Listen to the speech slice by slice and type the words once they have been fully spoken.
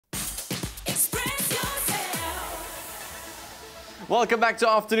Welcome back to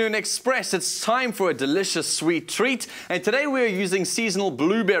Afternoon Express. It's time for a delicious sweet treat. And today we're using seasonal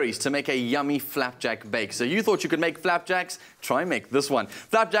blueberries to make a yummy flapjack bake. So you thought you could make flapjacks? Try make this one.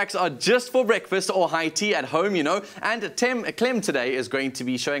 Flapjacks are just for breakfast or high tea at home, you know. And Clem today is going to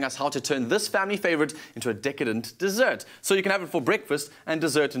be showing us how to turn this family favorite into a decadent dessert. So you can have it for breakfast and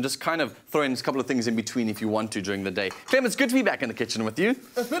dessert and just kind of throw in a couple of things in between if you want to during the day. Clem, it's good to be back in the kitchen with you.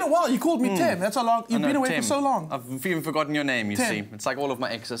 It's been a while. You called me Tim. That's how long. You've been away Tim. for so long. I've even forgotten your name, you Tim. see. It's like all of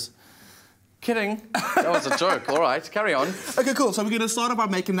my exes. Kidding. That was a joke. All right, carry on. Okay, cool. So we're going to start off by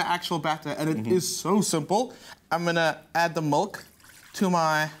making the actual batter, and it is so simple. I'm going to add the milk to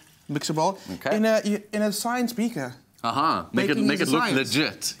my mixer bowl in a science beaker. Make it look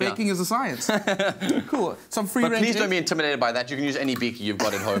legit. Baking is a science. Cool. Some free range. But please don't be intimidated by that. You can use any beaker you've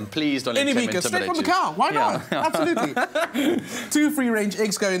got at home. Please don't let Clem intimidate you. Straight from the cow. Why not? Absolutely. 2 free range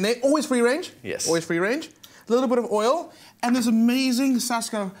eggs go in there. Always free range. Yes. Always free range. A little bit of oil and this amazing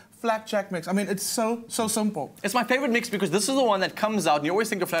Sasko flapjack mix. I mean, it's so simple. It's my favorite mix because this is the one that comes out, and you always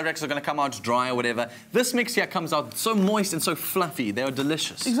think the flapjacks are going to come out dry or whatever. This mix here comes out so moist and so fluffy. They are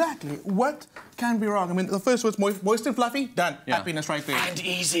delicious. Exactly. What can be wrong? I mean, the first word's moist and fluffy, done. Yeah. Happiness right there. And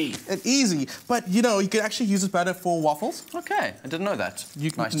easy. And easy. But, you know, you can actually use this batter for waffles. Okay. I didn't know that.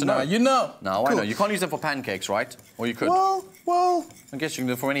 Nice to know. You know. No, I know. You can't use them for pancakes, right? Or you could. Well... I guess you can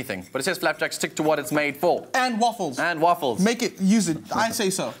do it for anything. But it says flapjacks, stick to what it's made for. And waffles. And waffles. Make it, use it. I say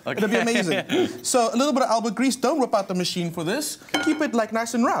so. Okay. It'll be amazing. So a little bit of Albert grease. Don't rip out the machine for this. Keep it like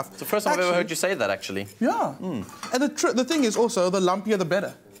nice and rough. It's the first time I've ever heard you say that, actually. Yeah. And the thing is also, the lumpier the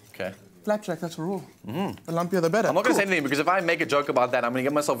better. Okay. Flapjack, that's a rule. The lumpier the better. I'm not going to say anything because if I make a joke about that, I'm going to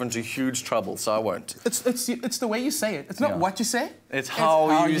get myself into huge trouble, so I won't. It's the way you say it. It's not what you say. It's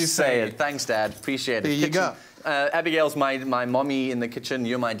how you say it. Thanks, Dad. Appreciate it. There you go. Abigail's my mommy in the kitchen.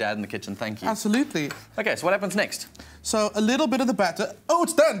 You're my dad in the kitchen. Thank you. Absolutely. Okay, so what happens next? So a little bit of the batter. Oh,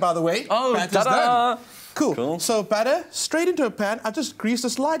 it's done, by the way. Oh, batter's done. Cool. So batter straight into a pan. I just greased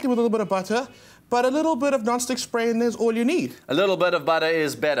it slightly with a little bit of butter, but a little bit of non-stick spray in there is all you need. A little bit of butter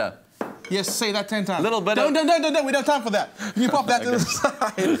is better. Yes, say that 10 times. A little bit No, we don't have time for that. You pop that to the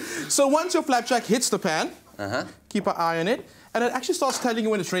side. So once your flapjack hits the pan, keep an eye on it, and it actually starts telling you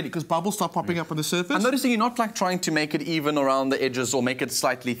when it's ready because bubbles start popping up on the surface. I'm noticing you're not like trying to make it even around the edges or make it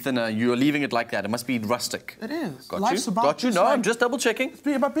slightly thinner. You're leaving it like that. It must be rustic. It is. Got you? No, I'm just double checking. It's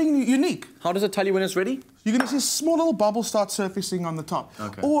about being unique. How does it tell you when it's ready? You're going to see small little bubbles start surfacing on the top.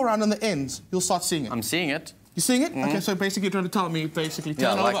 Okay. All around on the ends, you'll start seeing it. I'm seeing it. You seeing it? Okay, so basically you're trying to tell me,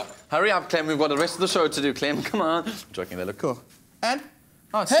 turn over. Hurry up, Clem. We've got the rest of the show to do, Clem. Come on. I'm joking, they look cool. And?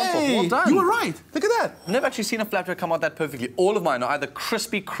 Oh, it's simple. Well done. You were right. Look at that. I've never actually seen a flapjack come out that perfectly. All of mine are either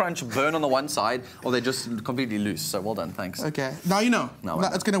crispy crunch burn on the one side or they're just completely loose. So well done, thanks. Okay, now you know.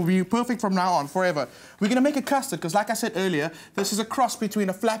 It's going to be perfect from now on, forever. We're going to make a custard because, like I said earlier, this is a cross between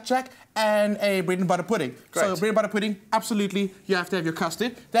a flapjack and a bread and butter pudding. Great. So bread and butter pudding, absolutely, you have to have your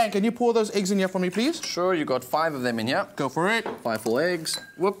custard. Dan, can you pour those eggs in here for me, please? Sure, you got 5 of them in here. Go for it. 5 full eggs.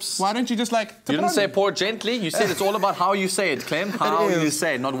 Whoops. Why don't you just like... You didn't say pour gently. You said it's all about how you say it, Clem. How you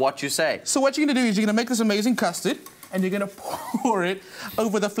say it, not what you say. So what you're going to do is you're going to make this amazing custard and you're going to pour it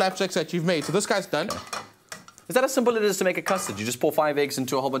over the flapjacks that you've made. So this guy's done. Okay. Is that as simple as it is to make a custard? You just pour 5 eggs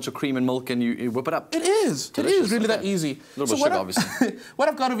into a whole bunch of cream and milk and you whip it up? It is. Delicious. It is really that easy. A little bit of sugar, obviously. What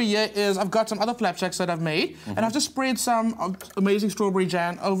I've got over here is I've got some other flapjacks that I've made, and I've just sprayed some amazing strawberry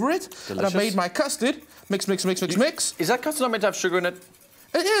jam over it. Delicious. And I've made my custard. Mix. Is that custard not meant to have sugar in it?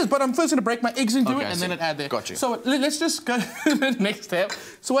 It is, but I'm first going to break my eggs into it and then add there. Got you. So let's just go to the next step.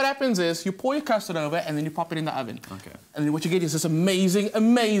 So what happens is you pour your custard over and then you pop it in the oven. Okay. And then what you get is this amazing...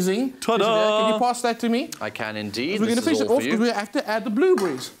 Ta-da! Can you pass that to me? I can indeed. We're going to finish it off because we have to add the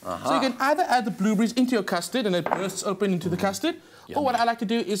blueberries. So you can either add the blueberries into your custard and it bursts open into the custard, or what I like to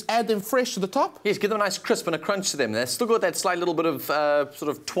do is add them fresh to the top. Yes, give them a nice crisp and a crunch to them. They've still got that slight little bit of sort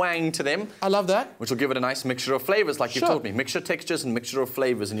of twang to them. I love that. Which will give it a nice mixture of flavours, like you told me. Mixture textures and mixture of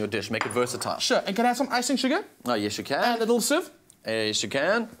flavours in your dish. Make it versatile. Sure. And can I have some icing sugar? Oh, yes, you can. And a little sieve? Yes, you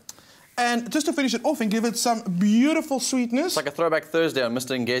can. And just to finish it off and give it some beautiful sweetness. It's like a throwback Thursday on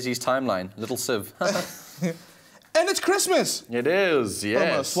Mr. Ngezi's timeline. Little sieve. And it's Christmas. It is,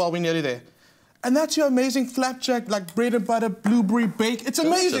 yes. Almost. Well, we're nearly there. And that's your amazing flapjack, like bread and butter, blueberry bake. It's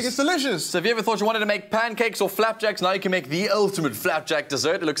amazing, it's delicious. So if you ever thought you wanted to make pancakes or flapjacks, now you can make the ultimate flapjack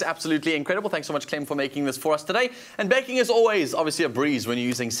dessert. It looks absolutely incredible. Thanks so much, Clem, for making this for us today. And baking is always, obviously, a breeze when you're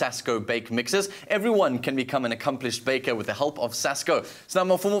using Sasko bake mixes. Everyone can become an accomplished baker with the help of Sasko. So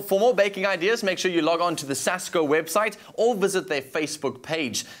now for more baking ideas, make sure you log on to the Sasko website or visit their Facebook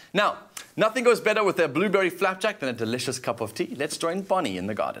page. Now, nothing goes better with their blueberry flapjack than a delicious cup of tea. Let's join Bonnie in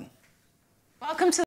the garden. Welcome to